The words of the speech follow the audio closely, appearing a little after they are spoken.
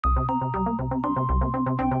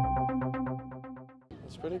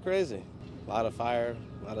It's pretty crazy. A lot of fire,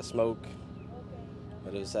 a lot of smoke,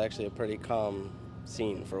 but it was actually a pretty calm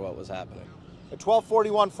scene for what was happening. At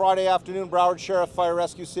 12:41 Friday afternoon, Broward Sheriff Fire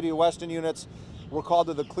Rescue City of Weston units were called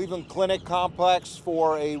to the Cleveland Clinic complex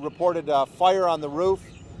for a reported fire on the roof.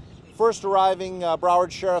 First arriving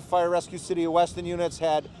Broward Sheriff Fire Rescue City of Weston units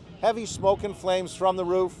had heavy smoke and flames from the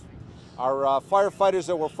roof. Our firefighters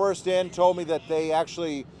that were first in told me that they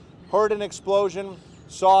actually heard an explosion,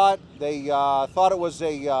 saw it. They thought it was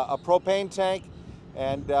a propane tank,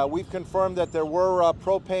 and we've confirmed that there were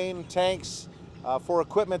propane tanks for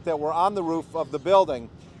equipment that were on the roof of the building.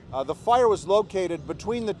 The fire was located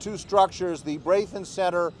between the two structures, the Braathen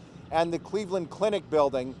Center and the Cleveland Clinic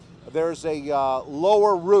building. There's a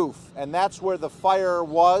lower roof, and that's where the fire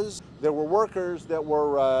was. There were workers that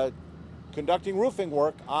were conducting roofing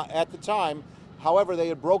work at the time. However, they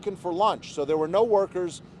had broken for lunch, so there were no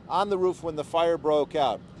workers on the roof when the fire broke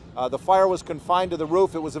out. The fire was confined to the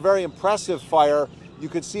roof. It was a very impressive fire. You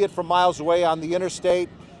could see it from miles away on the interstate,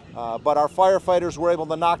 but our firefighters were able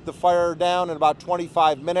to knock the fire down in about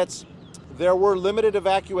 25 minutes. There were limited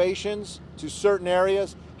evacuations to certain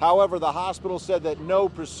areas. However, the hospital said that no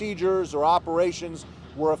procedures or operations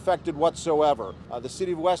were affected whatsoever. The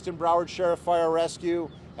City of Weston, Broward Sheriff Fire Rescue,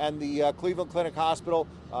 and the Cleveland Clinic Hospital,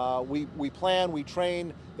 we plan, we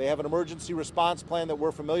train. They have an emergency response plan that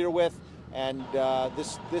we're familiar with, and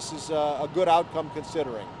this is a good outcome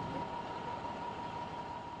considering.